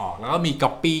เกมออกแล้วก็มีก๊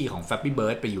อปปี้ของ Flappy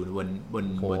Bird ไปอยู่บน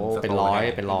เป็นร้อย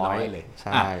เลยใ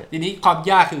ช่ทีนี้ความ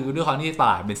ยากคือด้วยความที่ต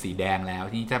ลาดเป็นสีแดงแล้ว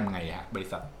ที่ทำไงฮะบริ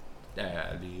ษัท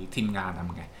หรือทีมงานท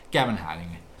ำไงแก้ปัญหายั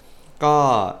งไงก็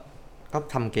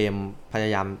ทำเกมพย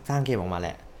ายามสร้างเกมออกมาแห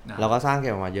ละเราก็สร้างเก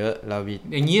มออกมาเยอะเรา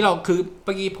อย่างนี้เราคือเ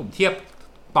มื่อกี้ผมเทียบ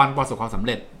ตอนประสบความสำเ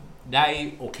ร็จได้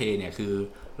โอเคเนี่ยคือ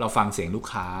เราฟังเสียงลูก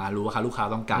ค้ารู้ว่าลูกค้า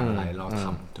ต้องการอะไรเราท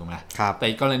ำถูกไหมแต่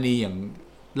กรณีอย่าง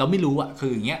เราไม่รู้อะคื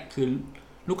ออย่างเงี้ยคือ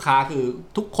ลูกค้าคือ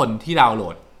ทุกคนที่ดาวน์โหล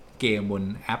ดเกมบน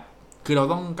แอปคือเรา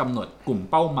ต้องกำหนดกลุ่ม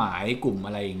เป้าหมายกลุ่มอ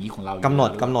ะไรอย่างนี้ของเรากำห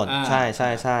นดใ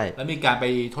ช่แล้วมีการไป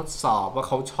ทดสอบว่าเ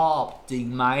ขาชอบจริง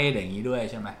ไหมอะไรอย่างนี้ด้วย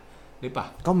ใช่ไหมหรือเปล่า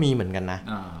ก็มีเหมือนกันนะ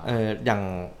อย่าง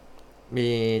มี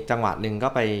จังหวะหนึ่งก็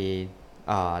ไป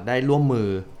ได้ร่วมมือ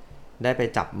ได้ไป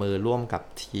จับมือร่วมกับ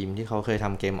ทีมที่เขาเคยท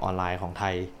ำเกมออนไลน์ของไท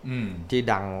ยที่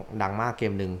ดังมากเก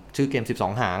มหนึ่งชื่อเกม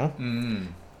12 หาง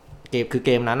เก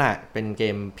มนั้นอ่ะเป็นเก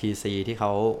ม PC ที่เ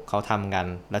ขาทำกัน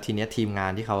แล้วทีเนี้ยทีมงา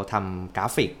นที่เขาทำกรา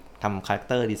ฟิกทำคาแรค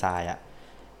เตอร์ดีไซน์อ่ะ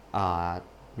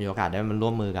มีโอกาสได้มันร่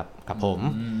วมมือกับผม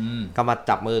ก็มา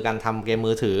จับมือกันทำเกม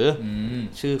มือถือ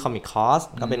ชื่อ Comic Cross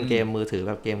ก็เป็นเกมมือถือแ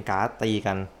บบเกมการ์ดตี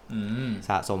กันส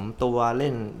ะสมตัวเ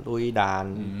ล่นลุยด่าน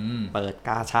เปิดก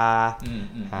าชา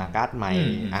หาการ์ดใหม่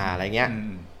อะไรเงี้ย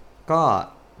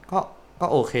ก็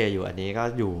โอเคอยู่อันนี้ก็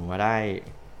อยู่มาได้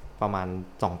ประมาณ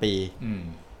2 ปี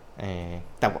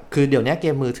แต่คือเดี๋ยวนี้เก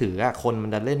มมือถืออะคนมัน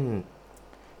จะเล่น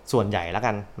ส่วนใหญ่แล้ว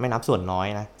กันไม่นับส่วนน้อย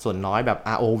นะส่วนน้อยแบบ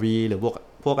ROV หรือ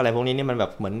พวกอะไรพวกนี้นี่มันแบ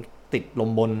บเหมือนติดล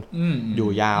มบนอยู่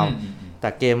ยาวแต่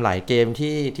เกมหลายเกม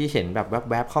ที่เห็นแบบ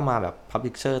แวบๆเข้ามาแบบ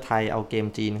Publisher ไทยเอาเกม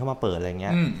จีนเข้ามาเปิดอะไรเ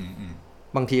งี้ย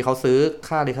บางทีเขาซื้อ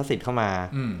ค่าลิขสิทธิ์เข้ามา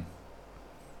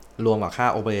รวมกับค่า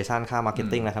Operation ค่า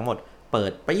Marketing อะไรทั้งหมดเปิ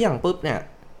ดไปอย่างปุ๊บเนี่ย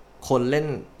คนเล่น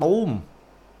ตุ้ม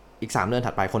อีก3 เดือน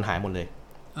ถัดไปคนหายหมดเลย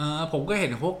ผมก็เห็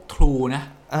นพวก True นะ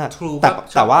True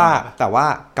แต่ว่า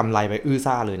กำไรไปอื้อ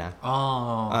ซ่าเลยนะ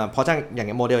เพราะอย่างเ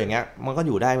งี้ยโมเดลอย่างเงี้ยมันก็อ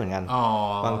ยู่ได้เหมือนกัน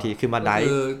บางทีคือมาได้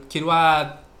คือคิดว่า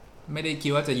ไม่ได้คิ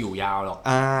ดว่าจะอยู่ยาวหรอก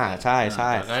ใช่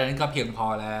แต่นั้นก็เพียงพอ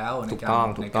แล้วถูกต้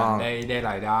องได้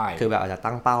รายได้คือแบบอาจจะ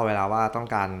ตั้งเป้าไว้แล้วว่าต้อง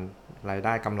การรายไ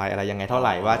ด้กำไรอะไรยังไงเท่าไห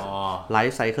ร่ว่าไล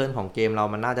ฟ์ไซเคิลของเกมเรา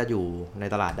มันน่าจะอยู่ใน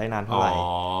ตลาดได้นานเท่าไหร่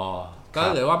ก็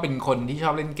เลยว่าเป็นคนที่ช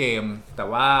อบเล่นเกมแต่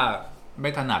ว่าไ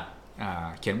ม่ถนัด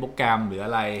เขียนโปรแกรมหรืออ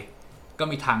ะไรก็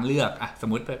มีทางเลือกสม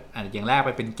มติอย่างแรกไ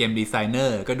ปเป็นเกมดีไซเนอ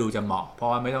ร์ก็ดูจะเหมาะเพราะ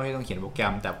ว่าไม่ต้องเขียนโปรแกร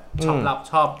มแต่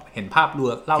ชอบเห็นภาพ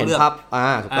เล่าเรื่อง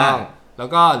ถูกต้องแล้ว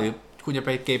ก็หรือคุณจะไป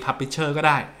เกมพับลิชเชอร์ก็ไ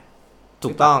ด้ถู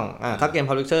กต้องถ้าเกม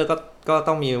พับลิชเชอร์ก็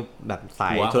ต้องมีแบบสา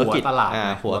ยธุรกิจตลาด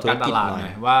หัวธุรกิจหน่อ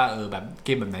ยว่าแบบเก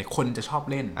มแบบไหนคนจะชอบ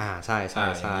เล่นใ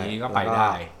ช่ก็ไปไ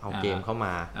ด้เอาเกมเข้าม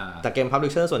าแต่เกมพับลิ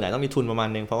ชเชอร์ส่วนใหญ่ต้องมีทุนประมาณ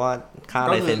นึงเพราะว่าค่า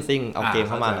ไลเซนซิ่งเอาเกม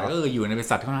เข้ามาก็อยู่ในบริ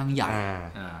ษัทค่อนข้างใหญ่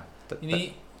ทีนี้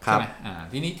ใช่ไหม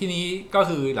ทีนี้ก็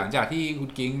คือหลังจากที่คุณ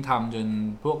กิ้งทำจน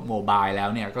พวกโมบายแล้ว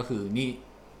เนี่ยก็คือนี่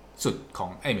สุดของ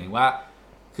หมายถึงว่า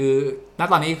คือณ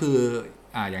ตอนนี้คือ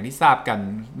อย่างที่ทราบกัน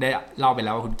ได้เล่าไปแ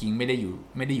ล้วว่าคุณกิ้งไม่ได้อ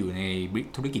ยู่ใน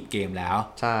ธุรกิจเกมแล้ว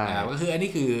ใช่ก็คืออันนี้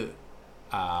คือ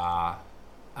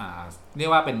เรีย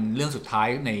กว่าเป็นเรื่องสุดท้าย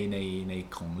ใน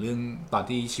ของเรื่องตอน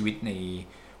ที่ชีวิตใน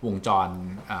วงจร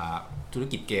ธุร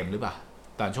กิจเกมหรือเปล่า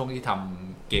ตอนช่วงที่ท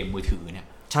ำเกมมือถือเนี่ย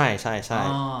ใช่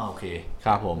โอเคค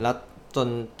รับผมแล้ว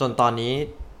จนตอนนี้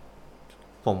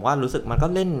ผมว่ารู้สึกมันก็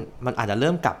เล่นมันอาจจะเ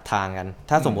ริ่มกลับทางกัน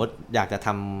ถ้าสมมติอยากจ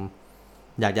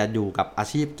ะอยู่กับอา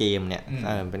ชีพเกมเนี่ย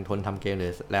เป็นคนทำเกมเล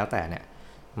ยแล้วแต่เนี่ย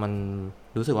มัน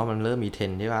รู้สึกว่ามันเริ่มมีเทร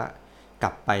นด์ที่ว่าก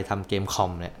ลับไปทำเกมคอ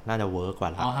มเนี่ยน่าจะเวิร์กกว่า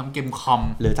ละทำเกมคอม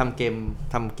หรือทำเก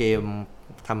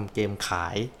มขา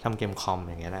ยทำเกมคอม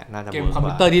อย่างเงี้ยแหละน่าจะเวิร์กกว่าเกมคอม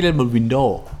พิวเตอร์ที่เล่นบน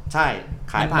Windows ใช่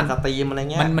ขายผ่านสตรีมอะไร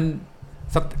เงี้ยมัน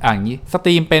อย่างนี้สต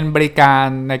รีมเป็นบริการ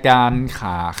ในการ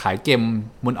ขายเกม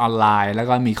บนออนไลน์แล้ว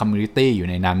ก็มีคอมมูนิตี้อยู่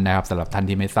ในนั้นนะครับสำหรับท่าน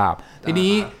ที่ไม่ทราบที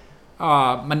นี้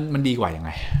มันดีกว่ายังไ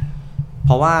งเ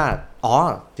พราะว่า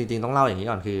จริงๆต้องเล่าอย่างนี้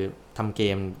ก่อนคือทำเก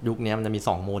มยุคนี้มันจะมี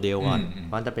2โมเดลก่อน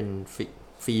มันจะเป็น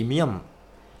ฟรีเมียม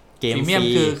เกมฟ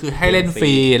รีคือให้เล่นฟ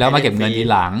รีแล้วมาเก็บเงินที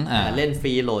หลังเล่นฟ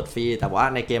รีโหลดฟรีแต่ว่า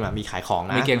ในเกมมีขายของ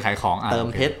นะมีเกมขายของเติม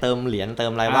เพชรเติมเหรียญเติ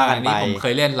มอะไรว่ากันไปผมเค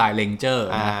ยเล่นไลน์เลนเจอร์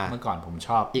เมื่อก่อนผมช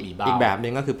อบอีกแบบนึ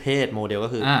งก็คือเพศโมเดลก็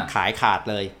คือขายขาด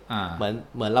เลยเห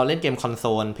มือนเราเล่นเกมคอนโซ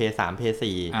ล PS3 PS4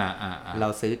 เรา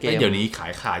ซื้อเกมเดี๋ยวนี้ขา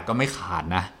ยขาดก็ไม่ขาด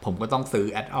นะผมก็ต้องซื้อ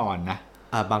แอดออนนะ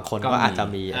บางคนก็อาจจะ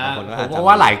มีบางคนก็อาจจะเพราะ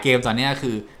ว่าหลายเกมตอนนี้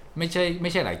คือไม่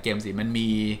ใช่หลายเกมสิมันมี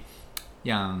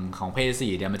อย่างของ PS4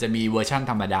 เนี่ยมันจะมีเวอร์ชั่น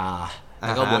ธรรมดาแ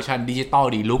ล้วก็เวอร์ชันดิจิตอล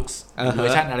ดีลุกซ์เวอ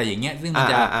ร์ชันอะไรอย่างเงี้ยซึ่งมัน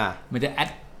จะแอด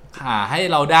ให้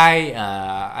เราได้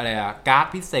อะไรการ์ด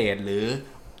พิเศษหรือ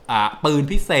ปืน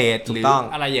พิเศษหรือ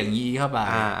อะไรอย่างนี้เข้าไป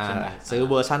ใช่ไหมซื้อ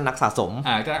เวอร์ชันนักสะสม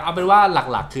ก็เอาเป็นว่า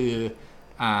หลักๆคือ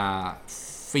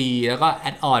ฟรีแล้วก็แอ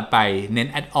ดออนไปเน้น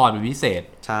แอดออนเป็นพิเศษ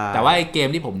แต่ว่าไอ้เกม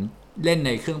ที่ผมเล่นใ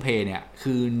นเครื่องเพลย์เนี่ย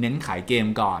คือเน้นขายเกม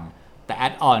ก่อนแต่แอ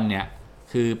ดออนเนี่ย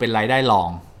คือเป็นรายได้รอง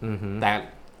แต่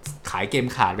ขายเกม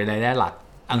ขาดเป็นรายได้หลัก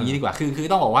เอางี้ดีกว่าคือ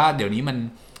ต้องบอกว่าเดี๋ยวนี้มั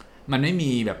นไม่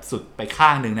มีแบบสุดไปข้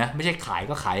างหนึ่งนะไม่ใช่ขาย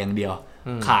ก็ขายอย่างเดียว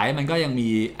ขายมันก็ยังมี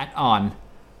แอดออน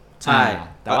ใช่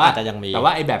แต่ว่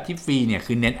าไอ้แบบที่ฟรีเนี่ย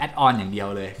คือเน้นแอดออนอย่างเดียว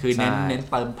เลยคือเน้น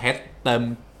เติมเพชรเติม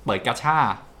เปิดกาชา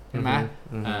ใช่ไหม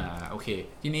โอเค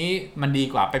ทีนี้มันดี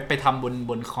กว่าไปทำ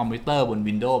บนคอมพิวเตอร์บน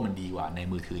Windows มันดีกว่าใน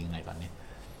มือถือยังไงตอนนี้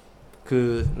คือ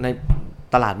ใน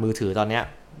ตลาดมือถือตอนเนี้ย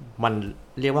มัน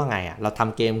เรียกว่าไงอ่ะเราท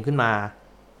ำเกมขึ้นมา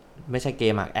ไม่ใช่เก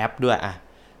มแอปด้วย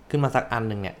ขึ้นมาสักอัน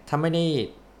นึงเนี่ยถ้าไม่ได้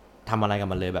ทำอะไรกับ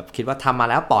มันเลยแบบคิดว่าทำมา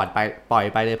แล้วปล่อย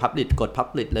ไปเลยพับลิชกดพับ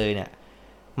ลิชเลยเนี่ย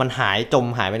มันหา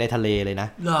ยไปในทะเลเลยนะ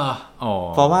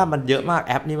เพราะว่ามันเยอะมาก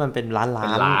แอปนี่มันเป็นล้า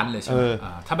นเลยใช่ไหม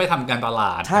ถ้าไม่ทำการตล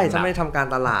าดใช่ถ้าไม่ทำการ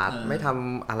ตลาดไม่ท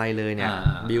ำอะไรเลยเนี่ย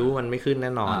บิวมันไม่ขึ้นแ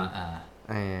น่นอน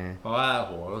เพราะว่าโ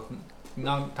หน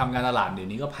อกทำการตลาดเดี๋ยว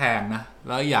นี้ก็แพงนะแ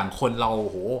ล้วอย่างคนเรา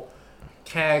โห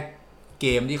แค่เก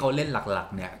มที่เขาเล่นหลัก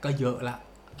ๆเนี่ยก็เยอะละ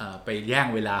ไปแย่ง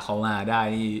เวลาเขามาได้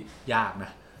ยากน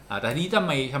ะแต่ที่ทำ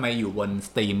ไมอยู่บน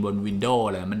Steam บน Windows อ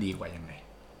ะไรมันดีกว่ายังไง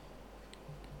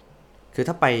คือ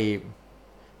ถ้าไป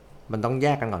มันต้องแย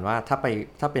กกันก่อนว่าถ้า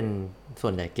เป็นส่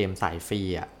วนใหญ่เกมสายฟรี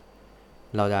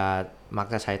เราจะมัก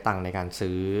จะใช้ตังค์ในการ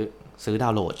ซื้อดา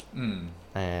วน์โหลด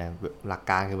หลัก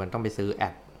การคือมันต้องไปซื้อแอ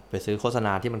ดไปซื้อโฆษณ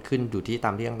าที่มันขึ้นอยู่ที่ต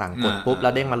ามที่ต่างๆกดปุ๊บแล้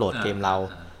วเด้งมาโหลดเกมเรา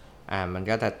มัน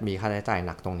ก็จะมีค่าใช้จ่ายห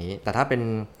นักตรงนี้แต่ถ้าเป็น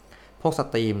พวกส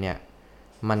ตรีมเนี่ย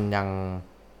มัน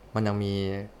ยังมี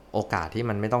โอกาสที่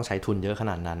มันไม่ต้องใช้ทุนเยอะข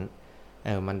นาดนั้น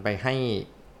มันไปให้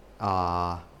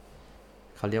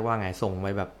เขาเรียกว่าไงส่งไป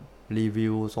แบบรีวิ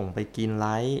วส่งไปกินไล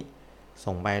ค์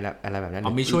ส่งไปอะไรแบบนั้น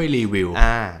ไม่ช่วยรีวิว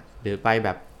หรือไปแบ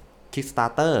บ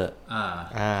Kickstarter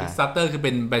Kickstarter คือเ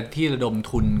ป็นที่ระดม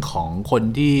ทุนของคน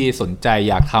ที่สนใจ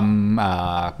อยากท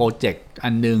ำโปรเจกต์อั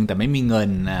นนึงแต่ไม่มีเงิน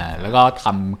แล้วก็ท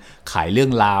ำขายเรื่อ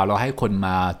งราวแล้วให้คนม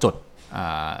าจด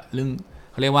เรื่อง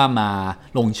เขาเรียกว่ามา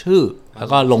ลงชื่อแล้ว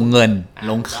ก็ลงเงิน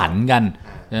ลงขันกัน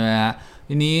ใช่ไหมฮะ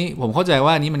ทีนี้ผมเข้าใจว่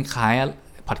านี้มันคล้าย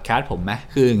พอดแคสต์ผมไหม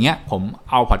คืออย่างเงี้ยผม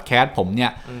เอาพอดแคสต์ผมเนี่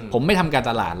ยผมไม่ทำการ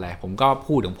ตลาดอะไรผมก็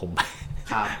พูดของผมไป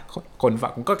คนฟั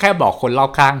งผมก็แค่บอกคนรอ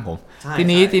บข้างผมที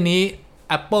นี้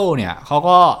Apple เนี่ยเขา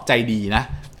ก็ใจดีนะ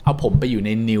เอาผมไปอยู่ใน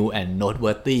New and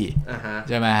Noteworthy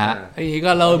ใช่ไหมฮะไอ้นี้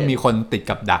ก็เริ่มมีคนติด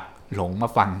กับดักหลงมา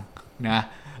ฟังนะ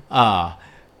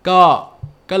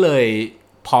ก็เลย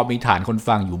พอมีฐานคน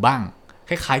ฟังอยู่บ้าง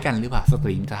คล้ายๆกันหรือเปล่าสต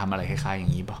รีมจะทำอะไรคล้ายๆอย่า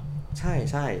งนี้ป่ะใ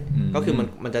ช่ก็คือ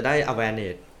มันจะได้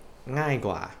awareness ง่ายก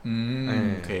ว่า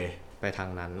โอเคไปทาง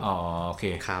นั้นโอเค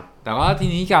ครับแต่ว่าที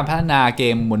นี้การพัฒนาเก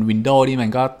มบน Windows นี่มั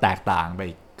นก็แตกต่างไป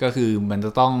ก็คือมันจ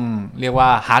ะต้องเรียกว่า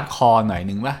ฮาร์ดคอร์หน่อย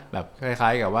นึงป่ะแบบคล้า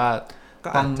ยๆกับว่า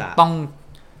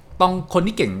ต้องคน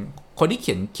ที่เก่งคนที่เ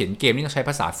ขียนเกมนี่ต้องใช้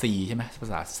ภาษา C ใช่ไหมภา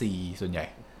ษา C ส่วนใหญ่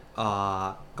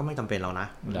ก็ไม่จำเป็นแล้วนะ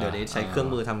เดี๋ยวนี้ใช้เครื่อง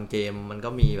มือทำเกมมันก็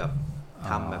มีแบบ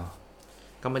ทำแบบ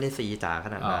ก็ไม่ได้ซีจ๋าข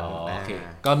นาดนั้น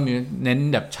ก็มีเน้น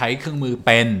แบบใช้เครื่องมือเ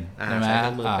ป็นใช่ไหม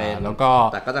แล้วก็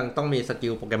แต่ก็ต้องมีสกิ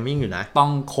ลโปรแกรมมิ่งอยู่นะต้อ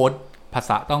งโค้ดภาษ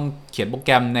าต้องเขียนโปรแก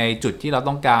รมในจุดที่เรา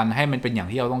ต้องการให้มันเป็นอย่าง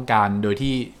ที่เราต้องการโดย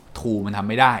ที่ทูมันทำ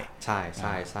ไม่ได้ใช่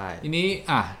ทีนี้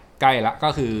ใกล้ละก็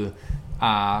คือ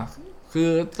คือ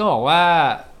ต้องบอกว่า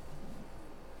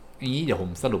อย่างนี้เดี๋ยวผ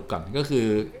มสรุปก่อนก็คือ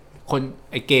คน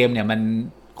ไอเกมเนี่ยมัน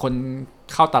คน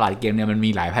เข้าตลาดเกมเนี่ยมันมี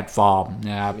หลายแพลตฟอร์ม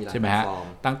นะครับใช่ไหมฮะ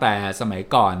ตั้งแต่สมัย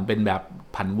ก่อนเป็นแบบ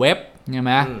ผ่านเว็บใช่ไห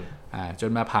มจ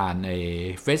นมาผ่านไอ้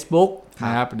Facebook น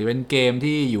ะครับหรือเป็นเกม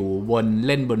ที่อยู่บนเ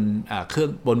ล่นบนเครื่อง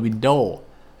บน Windows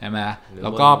ใช่ไหมแล้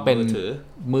วก็เป็น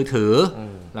มือถือ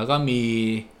แล้วก็มี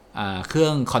เครื่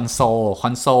องคอนโ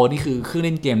ซลนี่คือเครื่องเ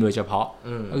ล่นเกมโดยเฉพาะ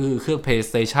ก็คือเครื่อง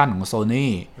PlayStation ของ Sony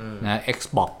นะ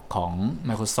Xbox ของ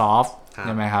Microsoft ใ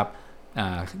ช่ไหมครับ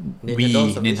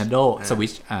Nintendo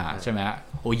Switch ใช่ไหม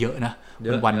โอ้เยอะนะ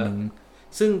วันนึง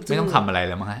ซึ่งไม่ต้องทำอะไร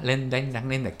แล้วมั้งฮะเล่นได้นัก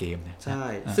เล่นแต่เกมเนี่ยใช่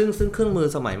ซึ่งเครื่องมือ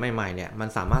สมัยใหม่ๆเนี่ยมัน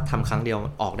สามารถทำครั้งเดียว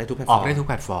ออกได้ทุกแพลต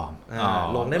ฟอร์ม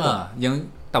ลงได้หมดยัง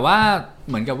แต่ว่า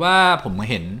เหมือนกับว่าผม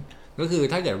เห็นก็คือ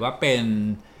ถ้าเกิดว่าเป็น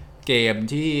เกม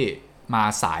ที่มา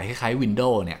สายคล้ายๆ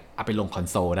Windows เนี่ยเอาไปลงคอน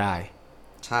โซลได้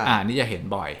ใช่นี่จะเห็น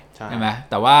บ่อยใช่ไหม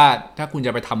แต่ว่าถ้าคุณจ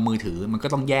ะไปทำมือถือมันก็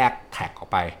ต้องแยกแท็กออก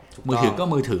ไปมือถือก็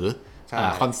มือถือ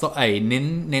คอนโซลเ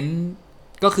น้น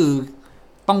ก็คือ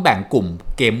ต้องแบ่งกลุ่ม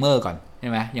เกมเมอร์ก่อนใช่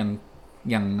ไหมอ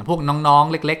ย่างพวกน้อง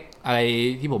ๆเล็กๆอะไร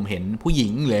ที่ผมเห็นผู้หญิ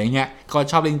งหรืออย่างเงี้ยก็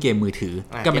ชอบเล่นเกมมือถือ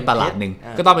ก็เป็นตลาดหนึ่ง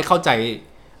ก็ต้องไปเข้าใจ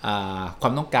ควา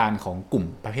มต้องการของกลุ่ม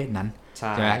ประเภทนั้น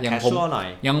ใช่ไหมอย่า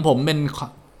งผมเป็น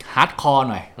ฮาร์ดคอร์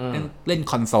หน่อยเล่น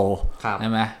คอนโซลใช่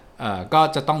ไหมก็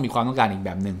จะต้องมีความต้องการอีกแบ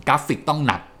บหนึ่งกราฟิกต้อง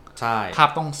หนักภาพ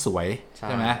ต้องสวยใ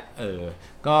ช่ไหม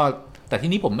ก็แต่ที่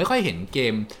นี้ผมไม่ค่อยเห็นเก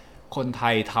มคนไท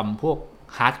ยทำพวก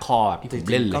ฮาร์ดคอร์ที่ผม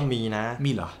เล่นเลยก็มีนะ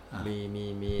มีเหรอ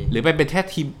มีหรือเป็นแค่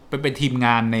ทีมเป็นทีมง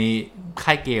านใน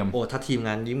ค่ายเกมโอ้ถ้าทีมง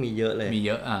านยิ่งมีเยอะเลยมีเ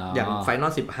ยอะอย่าง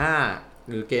Final 15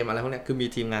หรือเกมอะไรพวกนี้คือมี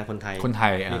ทีมงานคนไทย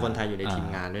มีคนไทยอยู่ในทีม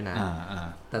งานด้วยนะ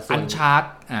แต่ส่วนอันชาร์ต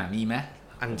มีไหม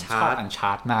อันชา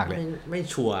ร์ตมากเลยไม่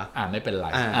ชัวร์ไม่เป็นไร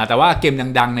แต่ว่าเกม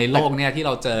ดังๆในโลกเนี่ยที่เ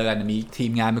ราเจอกันมีที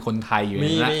มงานเป็นคนไทยอยู่นะ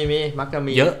มีมักจะ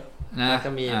มีเยอะนะ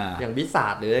ก็มีอย่างบิสซา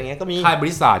ร์ดหรืออย่างเงี้ยก็มีค่ายบ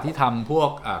ริษัทที่ทำพวก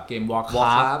เกม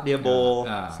Warcraft Diablo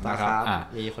Starcraft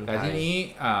มีคนไทยแต่ทีนี้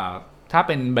ถ้าเ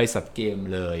ป็นบริษัทเกม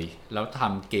เลยแล้วท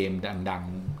ำเกมดัง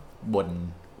ๆบน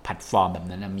แพลตฟอร์มแบบ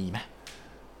นั้นมีไหม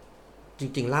จ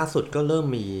ริงๆล่าสุดก็เริ่ม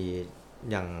มี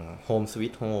อย่าง Home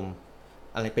Sweet Home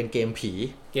อะไรเป็นเกมผี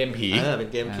เป็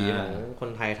นเกมผีของคน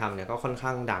ไทยทำเนี่ยก็ค่อนข้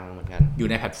างดังเหมือนกันอยู่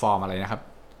ในแพลตฟอร์มอะไรนะครับ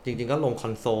จริงๆก็ลงคอ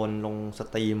นโซลลงส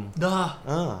ตรีมไ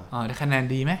ด้คะแนน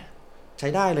ดีไหมใช้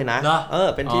ได้เลยนะ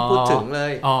เป็นที่พูดถึงเล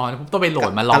ยต้องไปโหล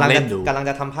ดมาลองเล่นดูกำลัง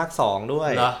จะทำภาค2ด้ว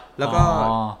ยแล้วก็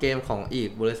เกมของอีก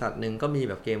บริษัทหนึ่งก็มี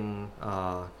แบบเกม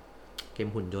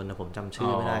หุ่นยนต์นะผมจำชื่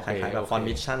อไม่ได้คล้ายๆแบบฟอน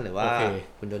มิชชั่นหรือว่า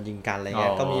หุ่นยนต์ยิงกันอะไรเงี้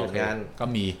ยก็มีเหมือนกันก็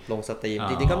มีลงสตรีม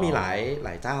จริงๆก็มีหล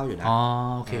ายเจ้าอยู่นะ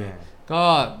โอเคก็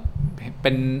เ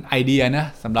ป็นไอเดียนะ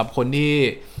สำหรับคนที่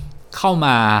เข้าม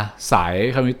าสาย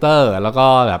คอมพิวเตอร์แล้วก็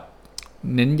แบบ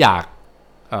เน้นอยาก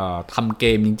ทำเก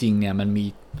มจริงๆเนี่ยมันมี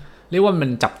เรียกว่ามั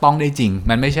นจับต้องได้จริง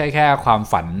มันไม่ใช่แค่ความ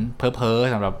ฝันเพ้อ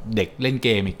ๆสำหรับเด็กเล่นเก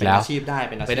มอีกแล้วเป็นอาชีพได้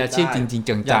เป็นอาชีพจริงๆ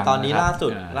จังๆอย่างตอนนี้ล่า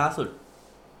สุด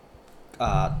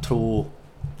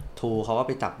True เขาก็ไ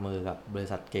ปจับมือกับบริ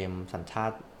ษัทเกมสัญชา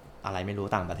ติอะไรไม่รู้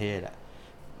ต่างประเทศ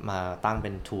มาตั้งเป็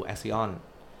น True Axion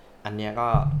อันเนี้ย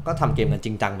ก็ทำเกมกันจ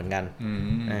ริงจังเหมือนกัน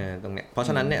ตรงเนี้ยเพราะฉ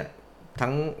ะนั้นเนี่ย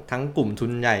ทั้งกลุ่มทุ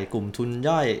นใหญ่กลุ่มทุน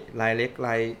ย่อยรายเล็กร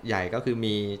ายใหญ่ก็คือ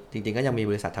มีจริงๆก็ยังมี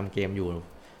บริษัททำเกมอ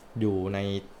ยู่ใน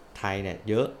ไทยเนี่ย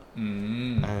เยอะ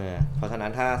เพราะฉะนั้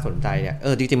นถ้าสนใจเนี่ย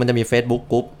จริงๆมันจะมี Facebook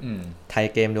กลุ่มไทย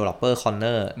เกม Developer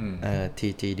Corner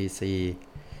TGDC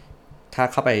ถ้า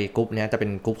เข้าไปกลุ่มนี้จะเป็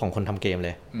นกลุ่มของคนทำเกมเล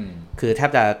ยคือแทบ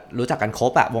จะรู้จักกันคร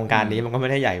บวงการนี้มันก็ไม่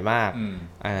ได้ใหญ่มาก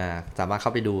สามารถเข้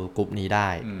าไปดูกลุ่มนี้ได้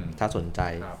ถ้าสนใจ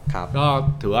ครับก็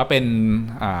ถือว่าเป็น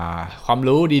ความ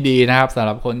รู้ดีๆนะครับสำห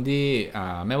รับคนที่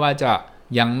ไม่ว่าจะ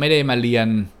ยังไม่ได้มาเรียน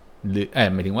หรือ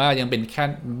หมายถึงว่ายังเป็นแค่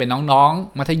เป็นน้อง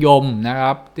ๆมัธยมนะค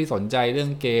รับที่สนใจเรื่อ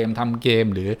งเกมทำเกม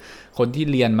หรือคนที่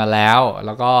เรียนมาแล้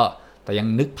วก็แต่ยัง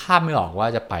นึกภาพไม่ออกว่า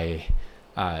จะไป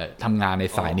ทำงานใน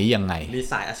สายนี้ยังไงมี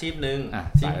สายอาชีพนึง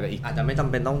ที่อาจจะไม่จำ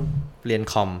เป็นต้องเรียน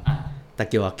คอมแต่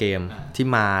เกี่ยวกับเกมที่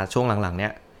มาช่วงหลังๆเนี้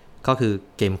ยก็คือ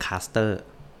เกมคาสเตอร์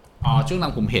ช่วงหลั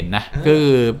งผมเห็นนะคือ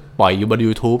ปล่อยอยู่บน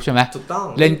YouTube ใช่ไหมถูกต้อง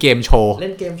เล่นเกมโชว์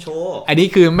อันนี้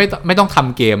คือไม่ต้องท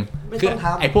ำเกมคือ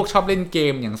ไอพวกชอบเล่นเก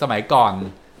มอย่างสมัยก่อน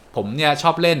ผมเนี่ยช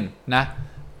อบเล่นนะ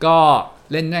ก็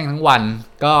เล่นแม่งทั้งวัน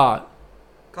ก็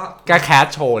แคส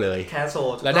โชว์เลย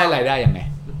แล้วได้รายได้ยังไง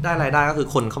ได้รายได้ก็คือ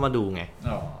คนเข้ามาดูไง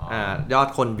ยอด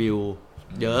คนวิว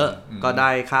เยอะก็ได้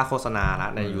ค่าโฆษณาละ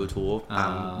ใน YouTube ตา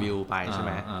มวิวไปใช่ไห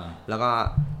มแล้วก็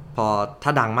พอถ้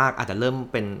าดังมากอาจจะเริ่ม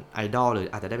เป็นไอดอลหรือ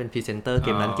อาจจะได้เป็นพรีเซนเตอร์เก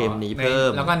มนั้นเกมนี้เพิ่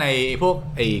มแล้วก็ในพวก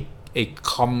ไอ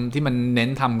คอมที่มันเน้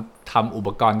นทำอุป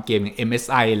กรณ์เกมอย่าง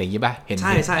MSI อะไรอย่างงี้ป่ะเห็นใ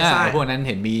ช่พวกนั้นเ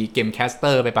ห็นมีเกมแคสเต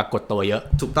อร์ไปปรากฏตัวเยอะ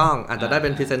ถูกต้องอาจจะได้เป็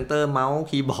นพรีเซนเตอร์เมาส์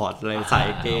คีย์บอร์ดอะไรใส่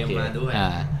เกมมาด้วย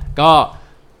ก็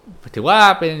ถือว่า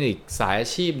เป็นอีกสายอา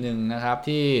ชีพหนึ่งนะครับ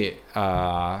ที่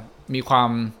มีความ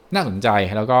น่าสนใจ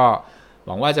แล้วก็ห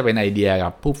วังว่าจะเป็นไอเดียกั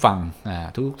บผู้ฟัง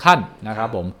ทุกท่านนะครับ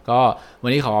ผมก็วั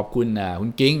นนี้ขอบคุณคุ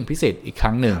ณกิ้งพิเศษอีกค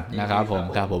รั้งหนึ่งนะครับผม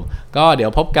ก็เดี๋ย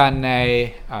วพบกันใน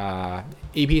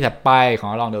EP ถัดไปของ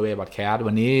Along the Way Podcast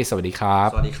วันนี้สวัสดีครับ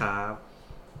สวัสดีครับ